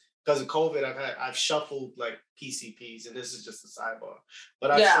 because of COVID, I've shuffled like PCPs, and this is just a sidebar, but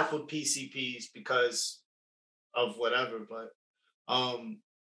I've Yeah. shuffled PCPs because of whatever. But um,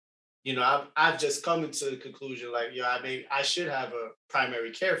 you know, I've just come into the conclusion like, yeah, I should have a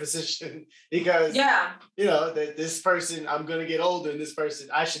primary care physician because Yeah. you know that this person I'm gonna get older, and this person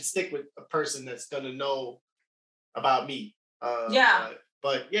I should stick with a person that's gonna know about me. Yeah.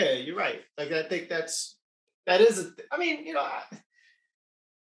 But yeah, you're right. Like I think that is I mean, you know,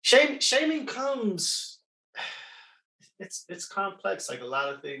 shaming comes. It's complex, like a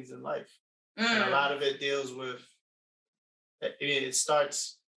lot of things in life, and a lot Mm. of it deals with. I mean, it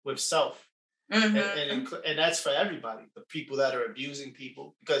starts with self, Mm-hmm. and that's for everybody. The people that are abusing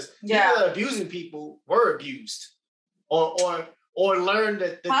people, because people Yeah. that are abusing people were abused, or learn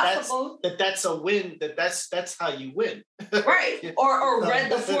Possible. that's a win. That's how you win. Right. Or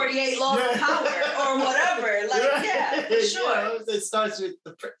read the 48 laws of Yeah. power or whatever. Like, Right. yeah, for You sure. know, it starts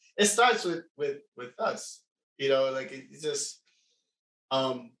with us. You know, like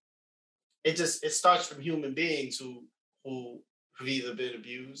um it starts from human beings who have either been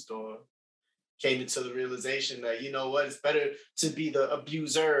abused or came into the realization that, you know what, it's better to be the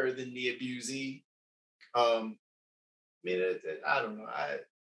abuser than the abusee. I mean, I don't know.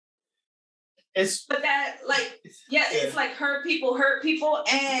 But that, like, it's like hurt people,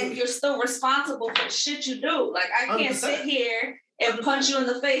 and you're still responsible for the shit you do. Like, I can't 100%. Sit here and punch you in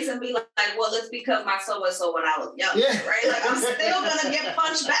the face and be like, well, it's because my so-and-so when I was young, right? Like, I'm still gonna get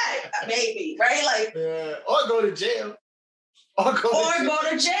punched back, maybe, right? Like, or go to jail. Or go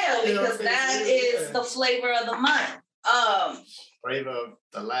to jail because that is the flavor of the month. Flavor of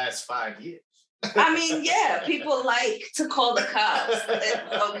the last 5 years. I mean, people like to call the cops.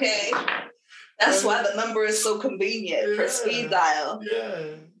 Okay. That's why the number is so convenient for speed dial.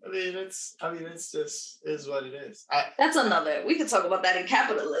 Yeah. I mean, it's just is what it is. That's another. We could talk about that in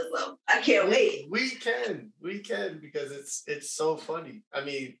capitalism. I can't wait. We can because it's so funny. I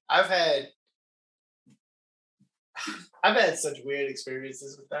mean, I've had such weird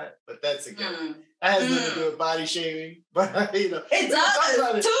experiences with that, but that's again. That has nothing to do with body shaming, but it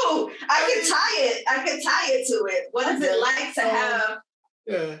does too. I can tie it to it. What is it like to have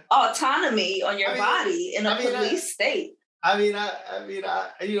autonomy on your body in a police state? I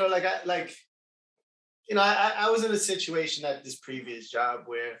was in a situation at this previous job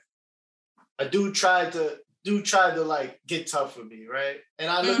where a dude tried to like get tough with me, right? And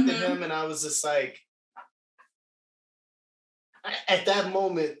I looked at him and I was just like, at that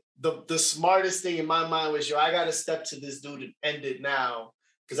moment, the smartest thing in my mind was, I got to step to this dude and end it now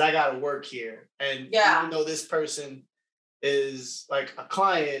because I got to work here. And even though this person is like a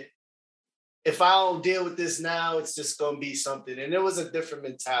client, if I don't deal with this now, it's just going to be something. And it was a different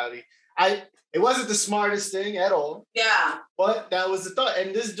mentality. It wasn't the smartest thing at all. Yeah. But that was the thought.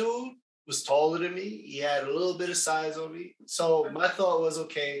 And this dude was taller than me. He had a little bit of size on me. So my thought was,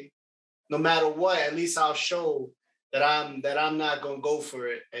 okay, no matter what, at least I'll show that I'm not gonna go for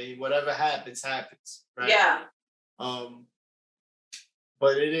it, and whatever happens, right? Yeah.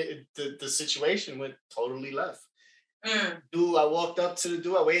 But the situation went totally left. Dude, I walked up to the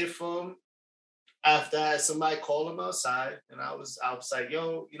dude. I waited for him. After I had somebody call him outside, and I was like,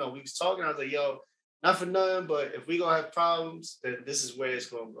 yo, we was talking. I was like, yo, not for nothing, but if we gonna have problems, then this is where it's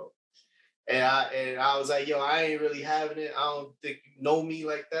gonna go. And I was like, yo, I ain't really having it. I don't think you know me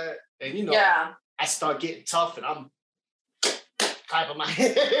like that. And I start getting tough, and I'm hyping my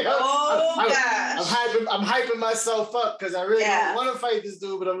head. I'm hyping myself up because I really don't want to fight this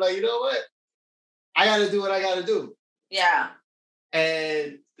dude, but I'm like, you know what? I got to do what I got to do. Yeah.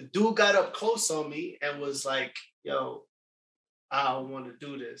 And the dude got up close on me and was like, yo, I don't want to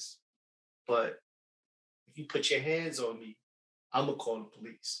do this, but if you put your hands on me, I'm going to call the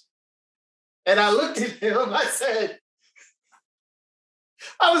police. And I looked at him, I said,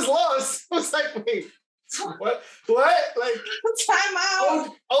 I was lost. I was like, wait. What? Like, time out.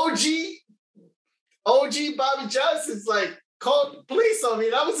 OG Bobby Johnson's like called the police on me,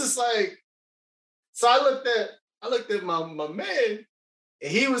 and I was just like, so I looked at my man,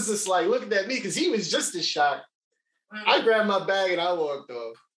 and he was just like looking at me because he was just as shocked. I grabbed my bag and I walked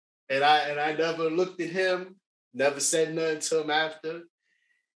off, and I never looked at him, never said nothing to him after.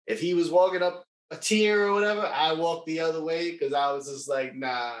 If he was walking up a tier or whatever, I walked the other way because I was just like,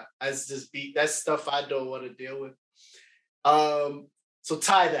 nah, that's stuff I don't want to deal with. So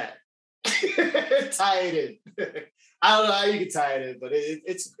tie that. Tie it in. I don't know how you can tie it in, but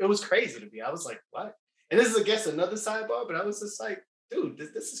it was crazy to me. I was like, what? And this is, I guess, another sidebar, but I was just like, dude,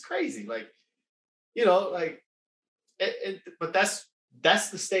 this is crazy. Like, but that's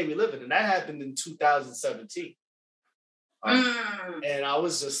the state we live in. And that happened in 2017. And I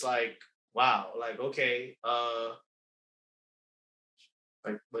was just like, wow, like, okay, but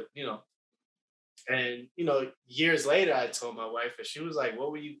and years later I told my wife, and she was like, what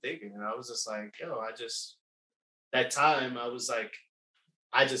were you thinking? And I was just like, yo, that time I was like,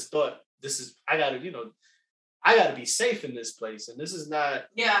 I just thought I gotta be safe in this place. And this is not,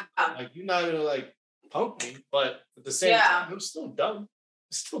 like, you're not gonna like punk me, but at the same time, I'm still dumb.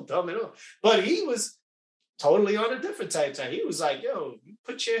 It's still dumb at all. But he was totally on a different type time. He was like, yo, you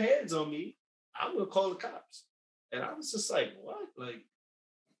put your hands on me, I'm gonna call the cops. And I was just like, what? Like,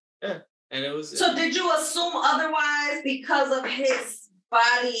 yeah. And it was. So did you assume otherwise because of his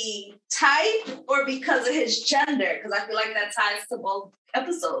body type or because of his gender? Because I feel like that ties to both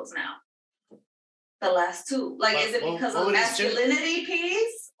episodes now. The last two. Like, is it because of masculinity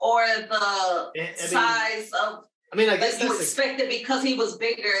piece or the size of? I mean, I guess you expected because he was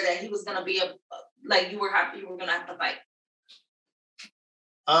bigger that he was gonna be you were gonna have to fight.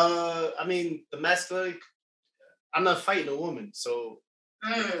 I mean, the masculinity. I'm not fighting a woman, so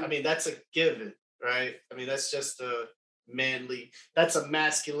I mean that's a given, right? I mean that's just that's a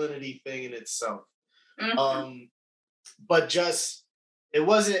masculinity thing in itself. But just it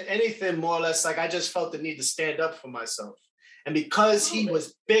wasn't anything more or less like I just felt the need to stand up for myself, and because he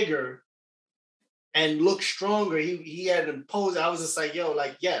was bigger, and look stronger. He had imposed. I was just like, yo,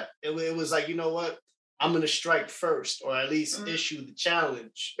 like, yeah. It was like, you know what? I'm gonna strike first, or at least issue the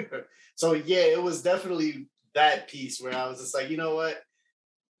challenge. So yeah, it was definitely that piece where I was just like, you know what?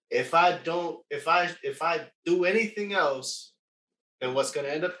 If I don't, if I do anything else, then what's gonna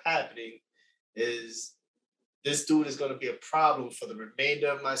end up happening is this dude is gonna be a problem for the remainder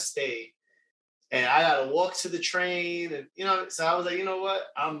of my stay. And I gotta walk to the train, and so I was like, you know what?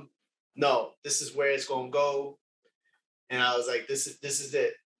 No, this is where it's gonna go. And I was like, this is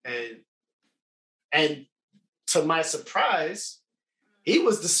it. And to my surprise, he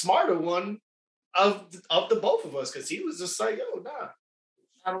was the smarter one of the both of us, because he was just like, yo, nah.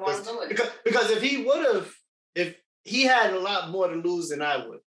 I don't want to do it. Because if he had a lot more to lose than I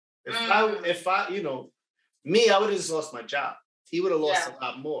would. If I, me, I would have just lost my job. He would have lost a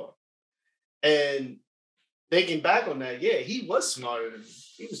lot more. And thinking back on that, yeah, he was smarter than me.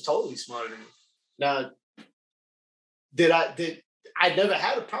 He was totally smarter than me. Now, I never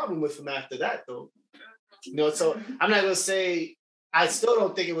had a problem with him after that, though. So I'm not gonna say, I still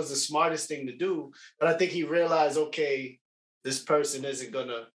don't think it was the smartest thing to do, but I think he realized, okay, this person isn't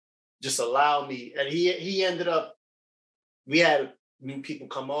gonna just allow me. And he ended up, we had new people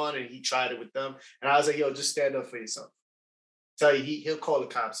come on and he tried it with them. And I was like, yo, just stand up for yourself. Tell you, he'll call the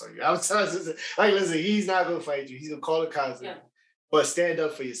cops on you. I was like, listen, he's not gonna fight you. He's gonna call the cops on you. But stand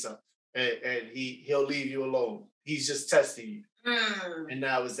up for yourself. And he'll leave you alone. He's just testing you. And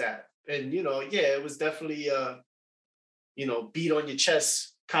that was that. And it was definitely beat on your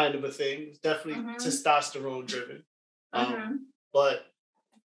chest kind of a thing. It was definitely testosterone driven. But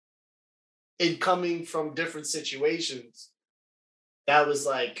in coming from different situations, that was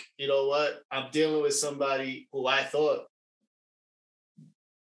like, you know what? I'm dealing with somebody who I thought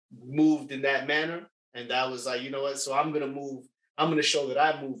moved in that manner. And that was like, you know what? So I'm going to show that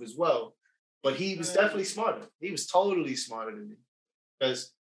I move as well. But he was definitely smarter. He was totally smarter than me.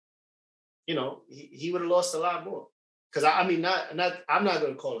 Because, he would have lost a lot more. Because I'm not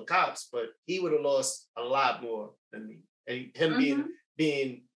going to call the cops, but he would have lost a lot more than me. And him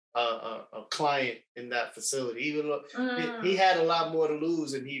being a client in that facility, he had a lot more to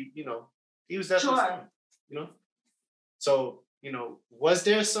lose, and he was definitely smart, So, was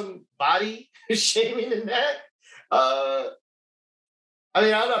there some body shaming in that? I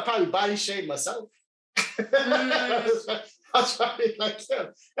probably body shamed myself. I was probably like, yo,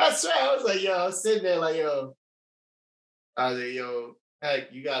 that's right. I was like, yo, I was sitting there like, yo,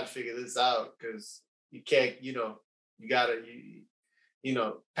 heck, you got to figure this out, because you can't, you got to,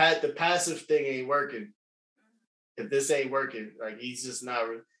 the passive thing ain't working. If this ain't working, like, he's just not,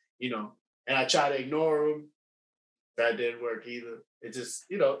 and I try to ignore him. That didn't work either. It just,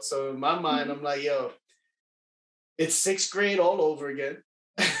 so in my mind, I'm like, yo, it's sixth grade all over again.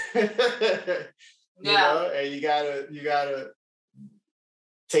 And you gotta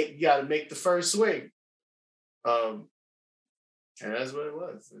make the first swing. And that's what it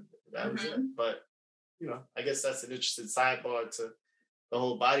was. That was it. But I guess that's an interesting sidebar to the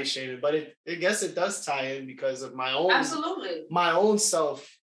whole body shaming. But I guess it does tie in because of my own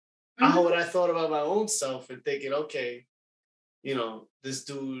self. What I thought about my own self, and thinking, okay, this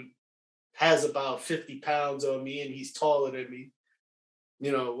dude has about 50 pounds on me and he's taller than me.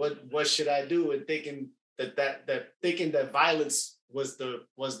 What should I do? And thinking that violence was the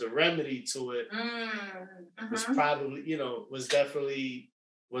remedy to it was probably,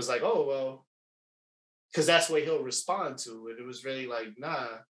 was like, oh, well, because that's what he'll respond to. And it was really like, nah,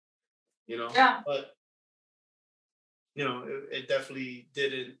 but, it definitely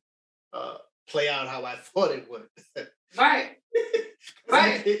didn't play out how I thought it would. Right.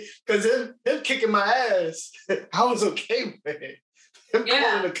 Right. Because him kicking my ass, I was okay with it. Him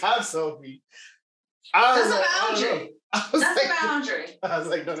calling the cops on me. That's a boundary. That's a boundary. I was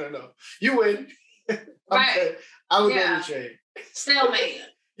like, no. You win. Right. I would go to trade. Stalemate.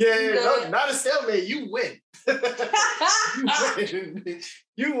 No, not a stalemate. You win.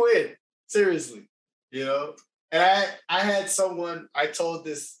 You win. Seriously. And I had someone, I told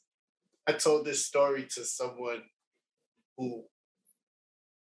this story to someone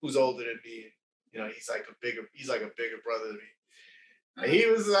who's older than me. He's like a bigger brother than me. And he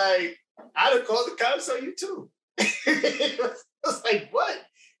was like, I'd have called the cops on you too. I was like, what?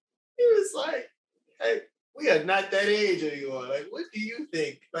 He was like, hey, we are not that age anymore. Like, what do you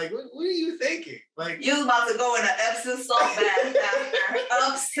think? Like, what are you thinking? Like, you was about to go into Epsom salt bath after,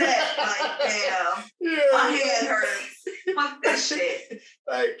 upset. Like, damn, my head hurts. Fuck this shit.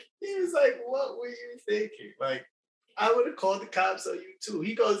 Like, he was like, what were you thinking? Like, I would have called the cops on you too.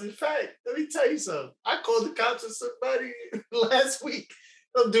 He goes, in fact, let me tell you something. I called the cops on somebody last week.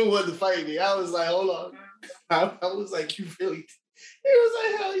 Some dude wanted to fight me. I was like, hold on. I was like, you really? He was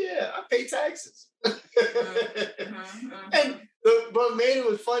like, hell yeah, I pay taxes. And what made it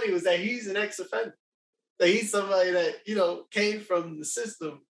was funny was that he's an ex-offender. Like he's somebody that, came from the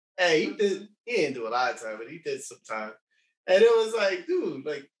system. Hey, he didn't do a lot of time, but he did some time. And it was like, dude,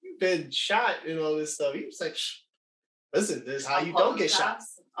 like you've been shot and all this stuff. He was like, listen, this is how you don't get shot.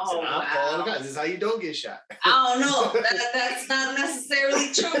 Oh, wow. This is how you don't get shot. I don't know. That's not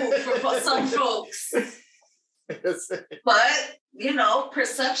necessarily true for some folks. But,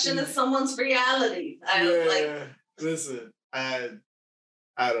 perception is someone's reality. Listen, I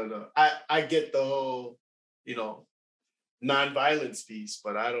don't know. I get the whole, nonviolence piece,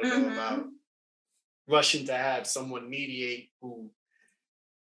 but I don't know about rushing to have someone mediate who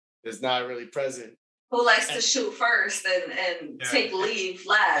is not really present. Who likes to shoot first and take leave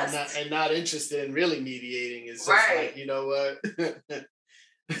last. And not interested in really mediating. Is just like, you know what?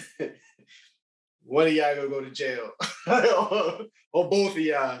 One of y'all gonna go to jail. or both of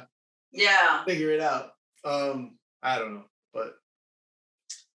y'all. Yeah. Figure it out. I don't know. But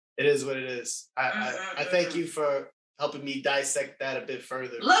it is what it is. I thank you for helping me dissect that a bit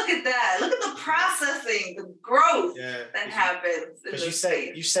further. Look at that. Look at the processing, the growth that happens. Because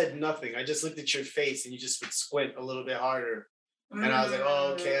you said nothing. I just looked at your face and you just would squint a little bit harder. And I was like,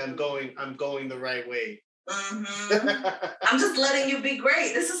 oh, okay, I'm going the right way. I'm just letting you be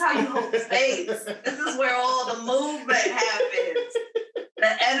great. This is how you hold space. This is where all the movement happens.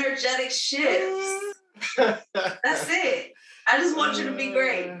 The energetic shifts. That's it. I just want you to be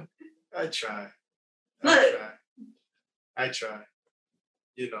great. I try. Look. I try.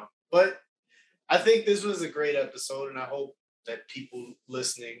 But I think this was a great episode, and I hope that people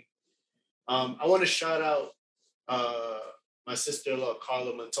listening. I want to shout out my sister-in-law,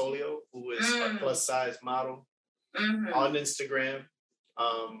 Carla Montolio, who is a plus-size model on Instagram.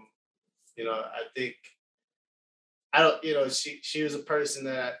 I think she was a person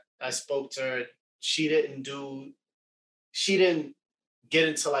that I spoke to her. She didn't get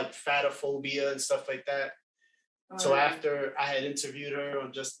into like fatophobia and stuff like that. So after I had interviewed her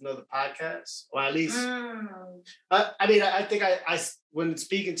on just another podcast, or at least, I think I when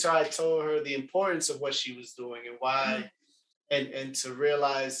speaking to her, I told her the importance of what she was doing and why, and to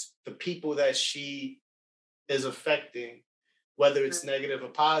realize the people that she is affecting, whether it's negative or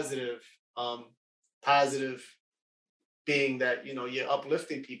positive. Positive being that you're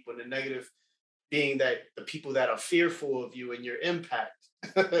uplifting people, and the negative being that the people that are fearful of you and your impact,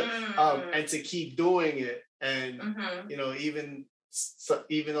 and to keep doing it. And,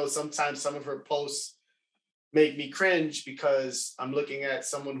 even though sometimes some of her posts make me cringe because I'm looking at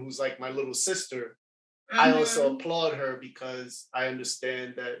someone who's like my little sister, I also applaud her because I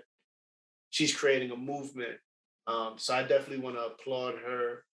understand that she's creating a movement. So I definitely want to applaud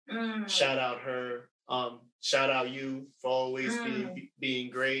her, shout out her, shout out you for always being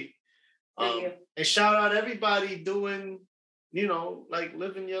great. And shout out everybody doing, like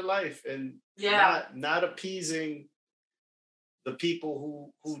living your life and not appeasing the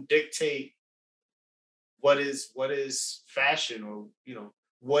people who dictate what is fashion, or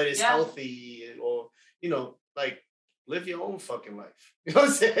what is healthy, or like live your own fucking life. You know what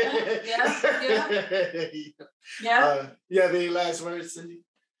I'm saying? You have any last words, Cindy?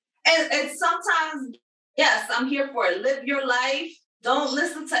 And sometimes, yes, I'm here for it. Live your life. Don't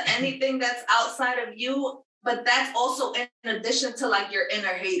listen to anything that's outside of you. But that's also in addition to like your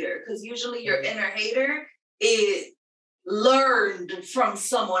inner hater, because usually your inner hater is learned from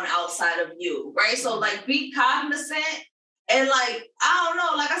someone outside of you, right? So like be cognizant and like, I don't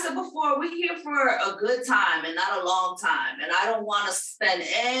know, like I said before, we're here for a good time and not a long time. And I don't want to spend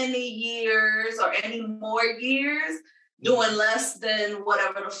any years or any more years doing less than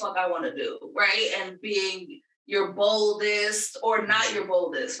whatever the fuck I want to do, right? And being your boldest or not your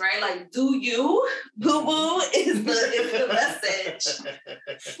boldest, right? Like, do you, boo-boo, is the message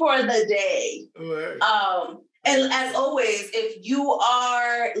for the day. Right. And as always, if you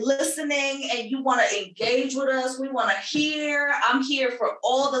are listening and you want to engage with us, we want to hear. I'm here for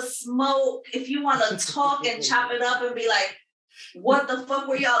all the smoke. If you want to talk and chop it up and be like, what the fuck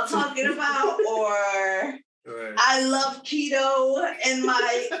were y'all talking about? Or right. I love keto and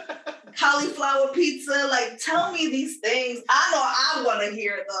my cauliflower pizza. Like, tell me these things. I know I want to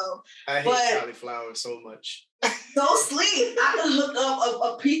hear them. I hate cauliflower so much. Don't sleep. I can hook up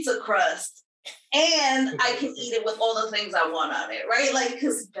a pizza crust and I can eat it with all the things I want on it, right? Like,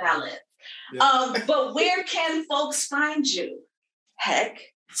 because balance. Yeah. But where can folks find you? Heck.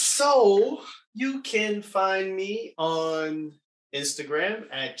 So you can find me on Instagram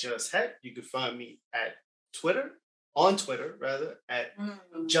at Just Heck. You can find me at Twitter on Twitter, rather, at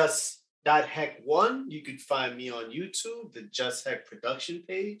just.heck1. You can find me on YouTube, the Just Heck production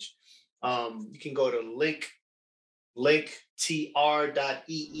page. You can go to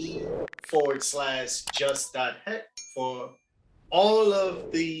linktr.ee/just.heck for all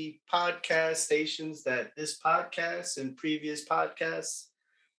of the podcast stations that this podcast and previous podcasts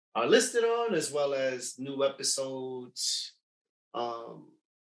are listed on, as well as new episodes of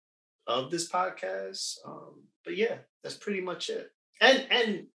this podcast. But yeah, that's pretty much it.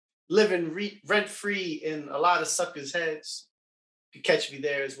 And living rent free in a lot of suckers' heads. You can catch me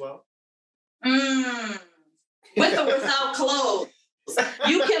there as well. With or without clothes.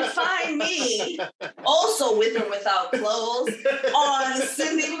 You can find me also with or without clothes on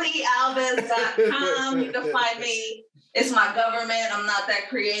CindyLeeAlves.com. You can find me. It's my government. I'm not that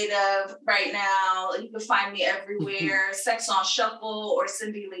creative right now. You can find me everywhere. Sex on Shuffle or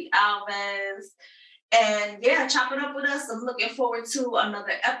Cindy Lee Alves. And yeah, chop it up with us. I'm looking forward to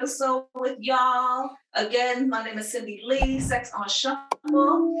another episode with y'all. Again, my name is Cindy Lee, Sex on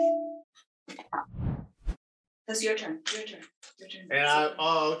Shuffle. That's your turn. Your turn. And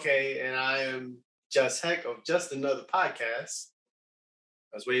and I am Just Heck of Just Another Podcast.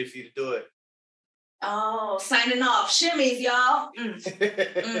 I was waiting for you to do it. Oh, signing off. Shimmies, y'all. With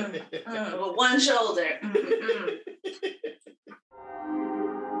one shoulder.